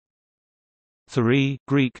Thurii,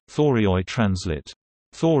 Greek, Thorioi translate.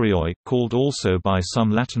 Thorioi, called also by some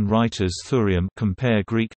Latin writers Thurium, compare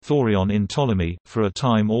Greek, Thorion in Ptolemy, for a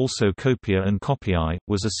time also Copia and Copiae,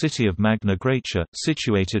 was a city of Magna Graecia,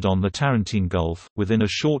 situated on the Tarentine Gulf, within a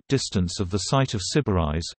short distance of the site of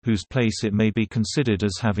Sybaris, whose place it may be considered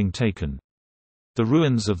as having taken. The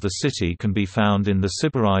ruins of the city can be found in the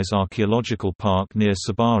Sybaris Archaeological Park near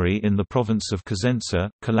Sibari in the province of Cosenza,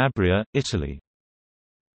 Calabria, Italy.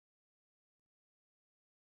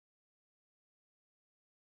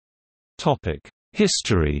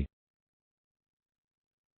 History.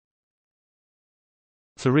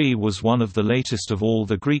 Thurii was one of the latest of all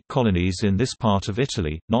the Greek colonies in this part of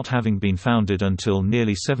Italy, not having been founded until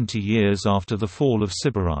nearly 70 years after the fall of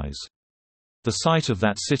Sybaris. The site of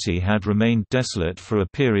that city had remained desolate for a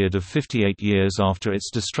period of 58 years after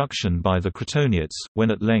its destruction by the Crotoniates,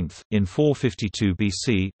 when at length, in 452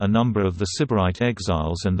 BC, a number of the Sybarite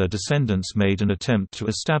exiles and their descendants made an attempt to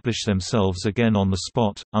establish themselves again on the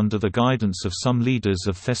spot, under the guidance of some leaders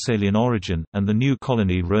of Thessalian origin, and the new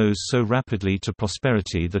colony rose so rapidly to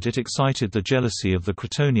prosperity that it excited the jealousy of the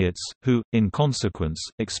Crotoniates, who, in consequence,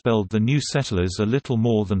 expelled the new settlers a little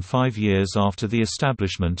more than 5 years after the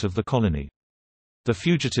establishment of the colony. The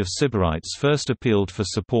fugitive Sybarites first appealed for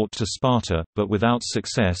support to Sparta, but without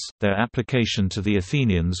success. Their application to the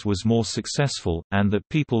Athenians was more successful, and that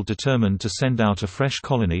people determined to send out a fresh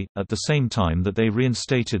colony, at the same time that they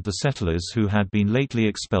reinstated the settlers who had been lately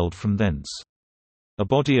expelled from thence. A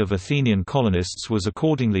body of Athenian colonists was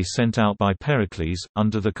accordingly sent out by Pericles,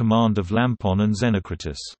 under the command of Lampon and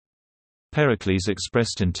Xenocritus. Pericles'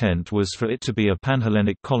 expressed intent was for it to be a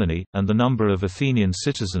Panhellenic colony, and the number of Athenian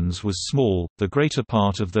citizens was small, the greater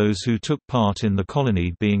part of those who took part in the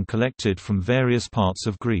colony being collected from various parts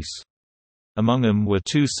of Greece. Among them were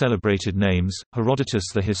two celebrated names, Herodotus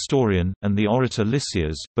the historian, and the orator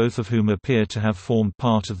Lysias, both of whom appear to have formed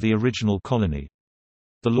part of the original colony.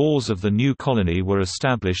 The laws of the new colony were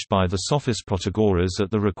established by the sophist Protagoras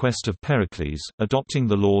at the request of Pericles, adopting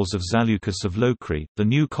the laws of Zaleucus of Locri. The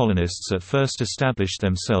new colonists at first established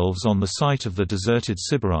themselves on the site of the deserted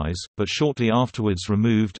Sybaris, but shortly afterwards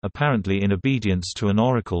removed, apparently in obedience to an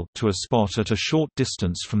oracle, to a spot at a short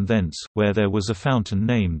distance from thence, where there was a fountain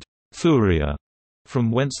named Thurii,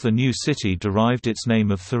 from whence the new city derived its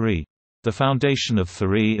name of Thurii. The foundation of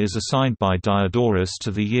Thurii is assigned by Diodorus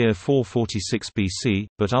to the year 446 BC,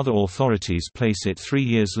 but other authorities place it 3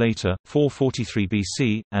 years later, 443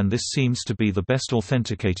 BC, and this seems to be the best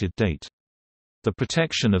authenticated date. The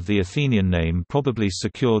protection of the Athenian name probably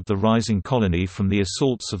secured the rising colony from the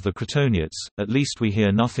assaults of the Crotoniates, at least we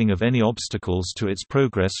hear nothing of any obstacles to its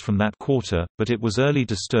progress from that quarter, but it was early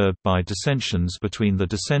disturbed by dissensions between the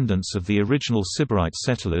descendants of the original Sybarite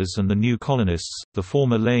settlers and the new colonists, the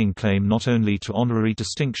former laying claim not only to honorary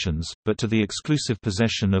distinctions, but to the exclusive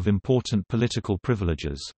possession of important political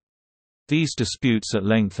privileges. These disputes at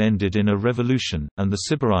length ended in a revolution, and the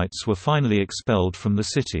Sybarites were finally expelled from the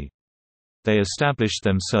city. They established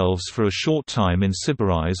themselves for a short time in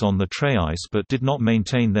Sybaris on the Traeis but did not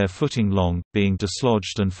maintain their footing long, being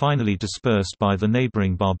dislodged and finally dispersed by the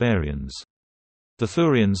neighboring barbarians. The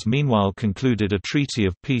Thurians meanwhile concluded a treaty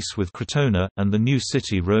of peace with Crotona, and the new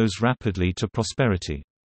city rose rapidly to prosperity.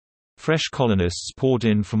 Fresh colonists poured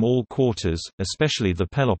in from all quarters, especially the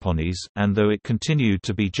Peloponnese, and though it continued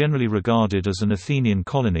to be generally regarded as an Athenian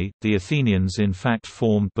colony, the Athenians in fact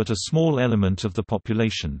formed but a small element of the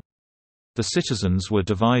population. The citizens were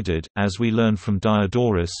divided, as we learn from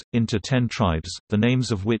Diodorus, into 10 tribes, the names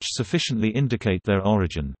of which sufficiently indicate their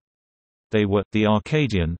origin. They were the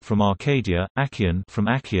Arcadian from Arcadia, Achaean from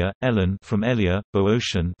Achaea, Elan from Elia,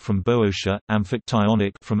 Boeotian from Boeotia,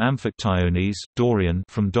 Amphictyonic from Amphictyones, Dorian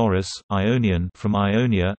from Doris, Ionian from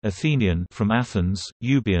Ionia, Athenian from Athens,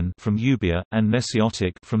 Euboean from Euboea, and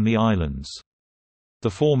Nesiotic from the islands. The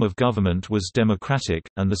form of government was democratic,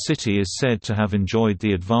 and the city is said to have enjoyed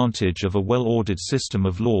the advantage of a well-ordered system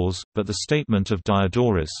of laws, but the statement of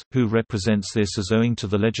Diodorus, who represents this as owing to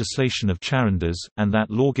the legislation of Charondas, and that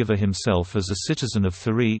lawgiver himself as a citizen of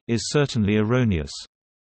Thurii, is certainly erroneous.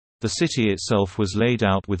 The city itself was laid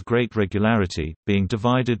out with great regularity, being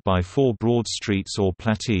divided by 4 broad streets or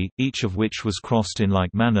platii, each of which was crossed in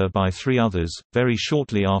like manner by 3 others. Very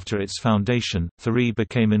shortly after its foundation, Thurii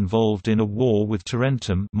became involved in a war with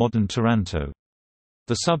Tarentum, modern Taranto.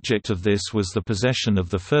 The subject of this was the possession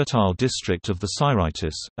of the fertile district of the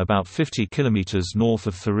Siritis, about 50 kilometers north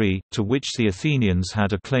of Thurii, to which the Athenians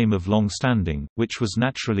had a claim of long standing, which was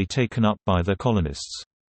naturally taken up by their colonists.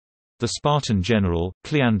 The Spartan general,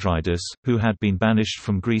 Cleandridas, who had been banished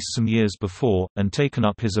from Greece some years before, and taken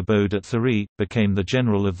up his abode at Thurii, became the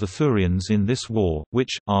general of the Thurians in this war,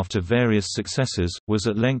 which, after various successes, was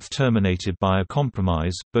at length terminated by a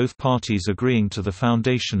compromise, both parties agreeing to the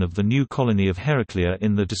foundation of the new colony of Heraclea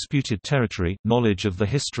in the disputed territory. Knowledge of the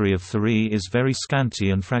history of Thurii is very scanty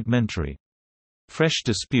and fragmentary. Fresh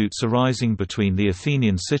disputes arising between the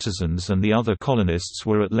Athenian citizens and the other colonists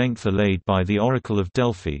were at length allayed by the Oracle of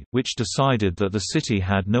Delphi, which decided that the city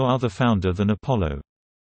had no other founder than Apollo.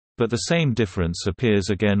 But the same difference appears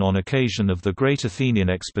again on occasion of the great Athenian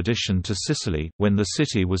expedition to Sicily, when the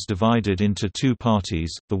city was divided into two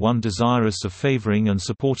parties, the one desirous of favoring and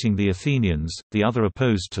supporting the Athenians, the other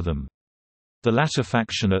opposed to them. The latter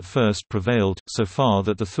faction at first prevailed, so far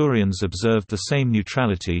that the Thurians observed the same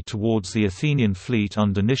neutrality towards the Athenian fleet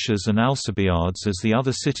under Nicias and Alcibiades as the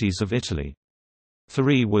other cities of Italy.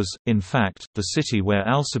 Thurii was, in fact, the city where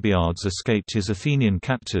Alcibiades escaped his Athenian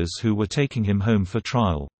captors who were taking him home for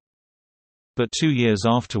trial. But 2 years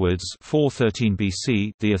afterwards, 413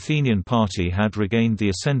 BC, the Athenian party had regained the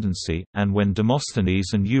ascendancy, and when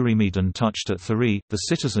Demosthenes and Eurymedon touched at Thurii, the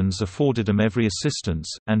citizens afforded them every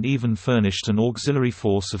assistance, and even furnished an auxiliary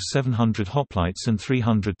force of 700 hoplites and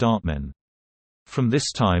 300 dartmen. From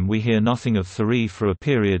this time we hear nothing of Thurii for a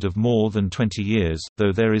period of more than 20 years,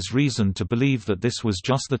 though there is reason to believe that this was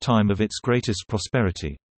just the time of its greatest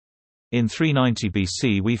prosperity. In 390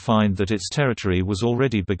 BC we find that its territory was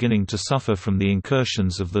already beginning to suffer from the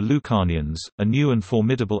incursions of the Lucanians, a new and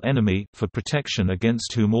formidable enemy, for protection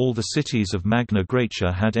against whom all the cities of Magna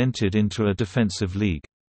Graecia had entered into a defensive league.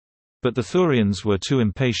 But the Thurians were too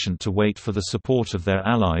impatient to wait for the support of their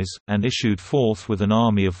allies, and issued forth with an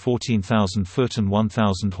army of 14,000 foot and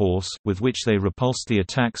 1,000 horse, with which they repulsed the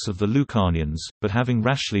attacks of the Lucanians, but having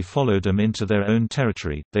rashly followed them into their own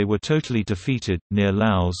territory, they were totally defeated, near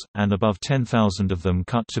Laus, and above 10,000 of them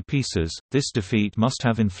cut to pieces. This defeat must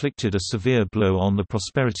have inflicted a severe blow on the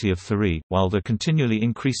prosperity of Thurii, while the continually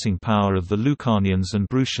increasing power of the Lucanians and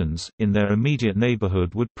Brutians, in their immediate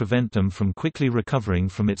neighborhood would prevent them from quickly recovering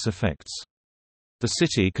from its effects. The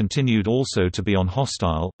city continued also to be on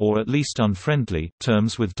hostile, or at least unfriendly,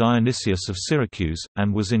 terms with Dionysius of Syracuse,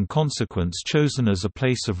 and was in consequence chosen as a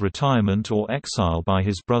place of retirement or exile by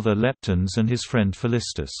his brother Leptines and his friend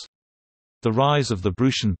Philistus. The rise of the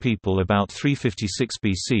Brutian people about 356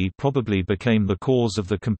 BC probably became the cause of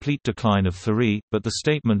the complete decline of Thurii, but the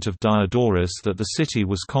statement of Diodorus that the city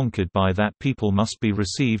was conquered by that people must be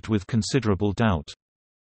received with considerable doubt.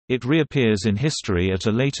 It reappears in history at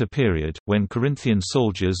a later period, when Corinthian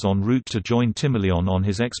soldiers en route to join Timoleon on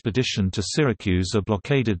his expedition to Syracuse are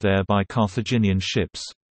blockaded there by Carthaginian ships.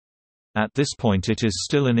 At this point it is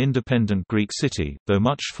still an independent Greek city, though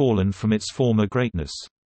much fallen from its former greatness.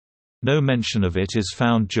 No mention of it is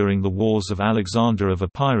found during the wars of Alexander of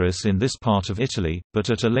Epirus in this part of Italy, but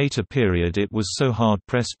at a later period it was so hard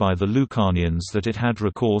pressed by the Lucanians that it had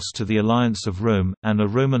recourse to the alliance of Rome, and a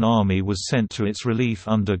Roman army was sent to its relief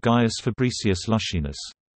under Gaius Fabricius Luscinus.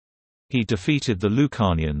 He defeated the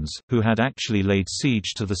Lucanians, who had actually laid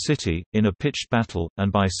siege to the city, in a pitched battle,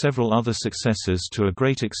 and by several other successes to a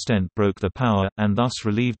great extent broke their power, and thus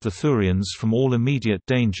relieved the Thurians from all immediate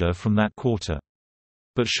danger from that quarter.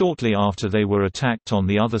 But shortly after they were attacked on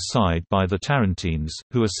the other side by the Tarentines,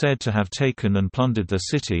 who are said to have taken and plundered their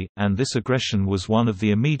city, and this aggression was one of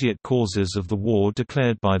the immediate causes of the war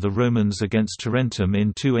declared by the Romans against Tarentum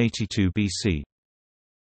in 282 BC.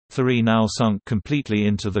 Thurii now sunk completely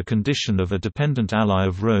into the condition of a dependent ally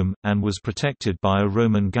of Rome, and was protected by a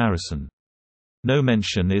Roman garrison. No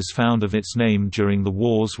mention is found of its name during the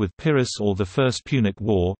wars with Pyrrhus or the First Punic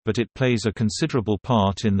War, but it plays a considerable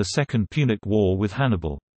part in the Second Punic War with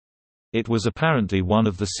Hannibal. It was apparently one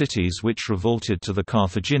of the cities which revolted to the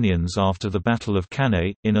Carthaginians after the Battle of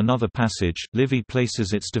Cannae. In another passage, Livy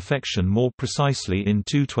places its defection more precisely in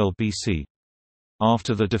 212 BC.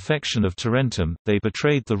 After the defection of Tarentum, they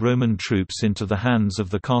betrayed the Roman troops into the hands of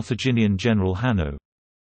the Carthaginian general Hanno.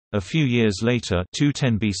 A few years later,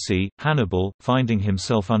 210 BC, Hannibal, finding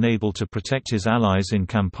himself unable to protect his allies in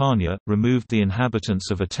Campania, removed the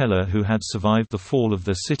inhabitants of Atella who had survived the fall of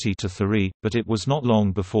their city to Thurii, but it was not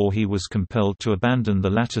long before he was compelled to abandon the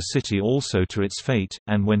latter city also to its fate,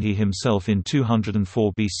 and when he himself in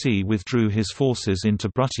 204 BC withdrew his forces into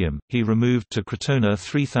Bruttium, he removed to Crotona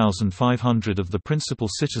 3,500 of the principal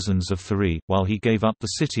citizens of Thurii, while he gave up the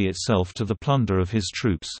city itself to the plunder of his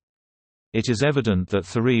troops. It is evident that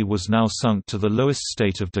Thurii was now sunk to the lowest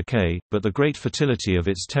state of decay, but the great fertility of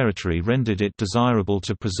its territory rendered it desirable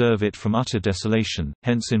to preserve it from utter desolation,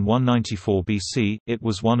 hence in 194 BC, it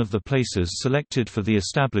was one of the places selected for the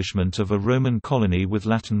establishment of a Roman colony with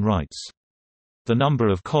Latin rights. The number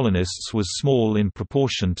of colonists was small in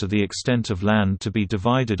proportion to the extent of land to be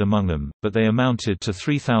divided among them, but they amounted to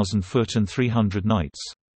 3,000 foot and 300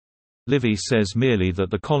 knights. Livy says merely that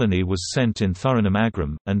the colony was sent in Thurinum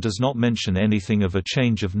Agrum, and does not mention anything of a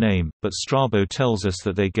change of name, but Strabo tells us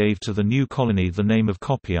that they gave to the new colony the name of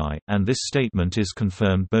Copiae, and this statement is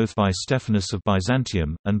confirmed both by Stephanus of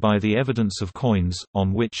Byzantium, and by the evidence of coins,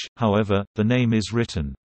 on which, however, the name is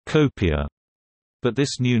written, Copia. But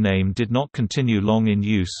this new name did not continue long in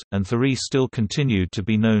use, and Thurii still continued to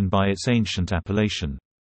be known by its ancient appellation.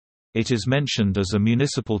 It is mentioned as a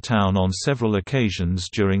municipal town on several occasions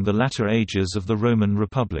during the latter ages of the Roman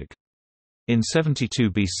Republic. In 72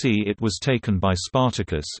 BC it was taken by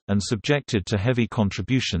Spartacus, and subjected to heavy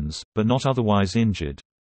contributions, but not otherwise injured.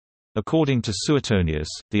 According to Suetonius,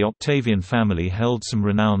 the Octavian family held some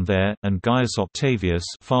renown there, and Gaius Octavius,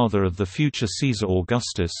 father of the future Caesar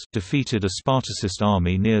Augustus, defeated a Spartacist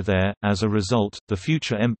army near there. As a result, the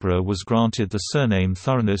future emperor was granted the surname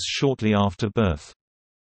Thurinus shortly after birth.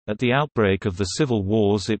 At the outbreak of the civil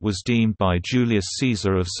wars it was deemed by Julius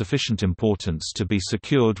Caesar of sufficient importance to be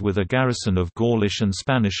secured with a garrison of Gaulish and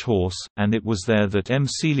Spanish horse, and it was there that M.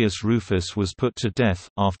 Caelius Rufus was put to death,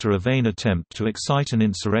 after a vain attempt to excite an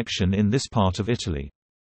insurrection in this part of Italy.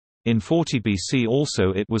 In 40 BC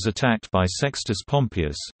also it was attacked by Sextus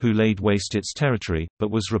Pompeius, who laid waste its territory, but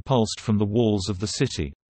was repulsed from the walls of the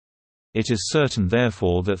city. It is certain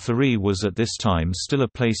therefore that Thurii was at this time still a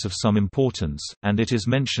place of some importance, and it is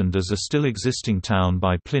mentioned as a still existing town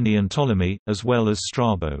by Pliny and Ptolemy, as well as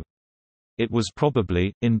Strabo. It was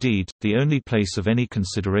probably, indeed, the only place of any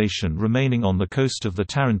consideration remaining on the coast of the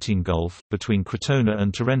Tarentine Gulf, between Crotona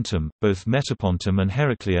and Tarentum, both Metapontum and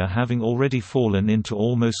Heraclea having already fallen into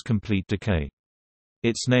almost complete decay.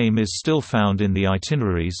 Its name is still found in the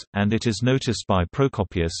itineraries, and it is noticed by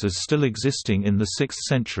Procopius as still existing in the 6th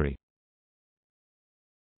century.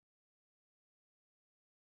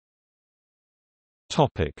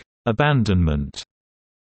 Abandonment.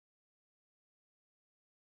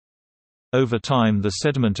 Over time the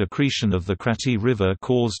sediment accretion of the Cratí River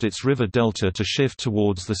caused its river delta to shift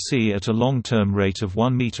towards the sea at a long-term rate of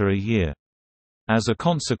 1 meter a year. As a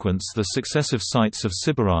consequence the successive sites of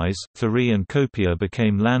Sybaris, Thurii and Copia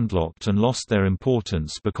became landlocked and lost their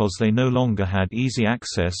importance because they no longer had easy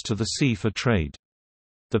access to the sea for trade.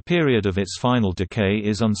 The period of its final decay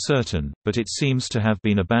is uncertain, but it seems to have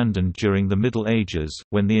been abandoned during the Middle Ages,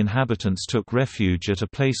 when the inhabitants took refuge at a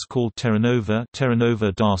place called Terranova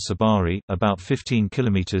da Sabari, about 15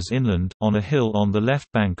 km inland, on a hill on the left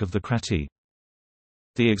bank of the Cratí.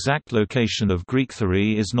 The exact location of Greek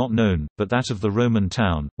Thurii is not known, but that of the Roman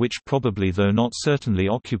town, which probably though not certainly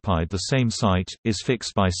occupied the same site, is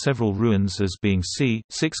fixed by several ruins as being 6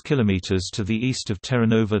 km to the east of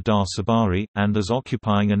Terranova da Sabari, and as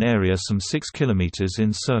occupying an area some 6 km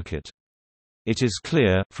in circuit. It is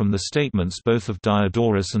clear, from the statements both of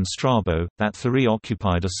Diodorus and Strabo, that Thurii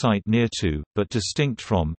occupied a site near to, but distinct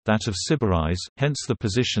from, that of Sybaris, hence the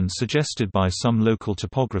position suggested by some local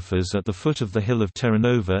topographers at the foot of the hill of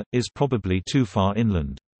Terranova, is probably too far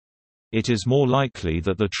inland. It is more likely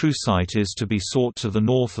that the true site is to be sought to the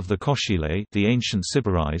north of the Cochile, the ancient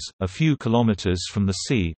Sybaris, a few kilometers from the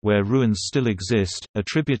sea, where ruins still exist,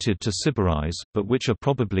 attributed to Sybaris, but which are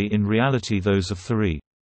probably in reality those of Thurii.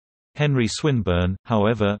 Henry Swinburne,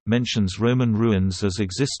 however, mentions Roman ruins as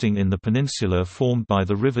existing in the peninsula formed by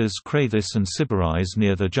the rivers Crathis and Sybaris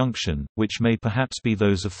near their junction, which may perhaps be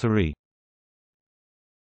those of Thurii.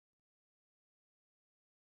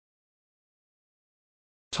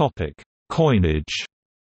 Coinage.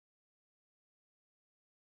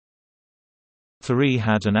 Thurii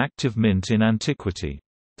had an active mint in antiquity.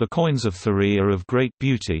 The coins of Thurii are of great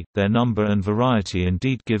beauty, their number and variety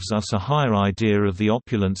indeed gives us a higher idea of the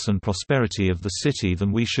opulence and prosperity of the city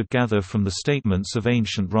than we should gather from the statements of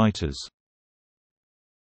ancient writers.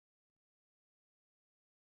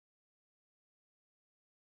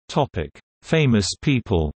 Famous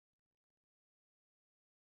people.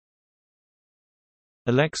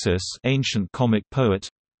 Alexis, ancient comic poet.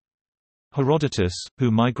 Herodotus, who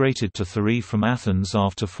migrated to Thurii from Athens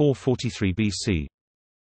after 443 BC.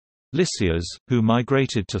 Lysias, who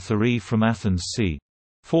migrated to Thurii from Athens c.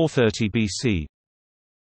 430 BC.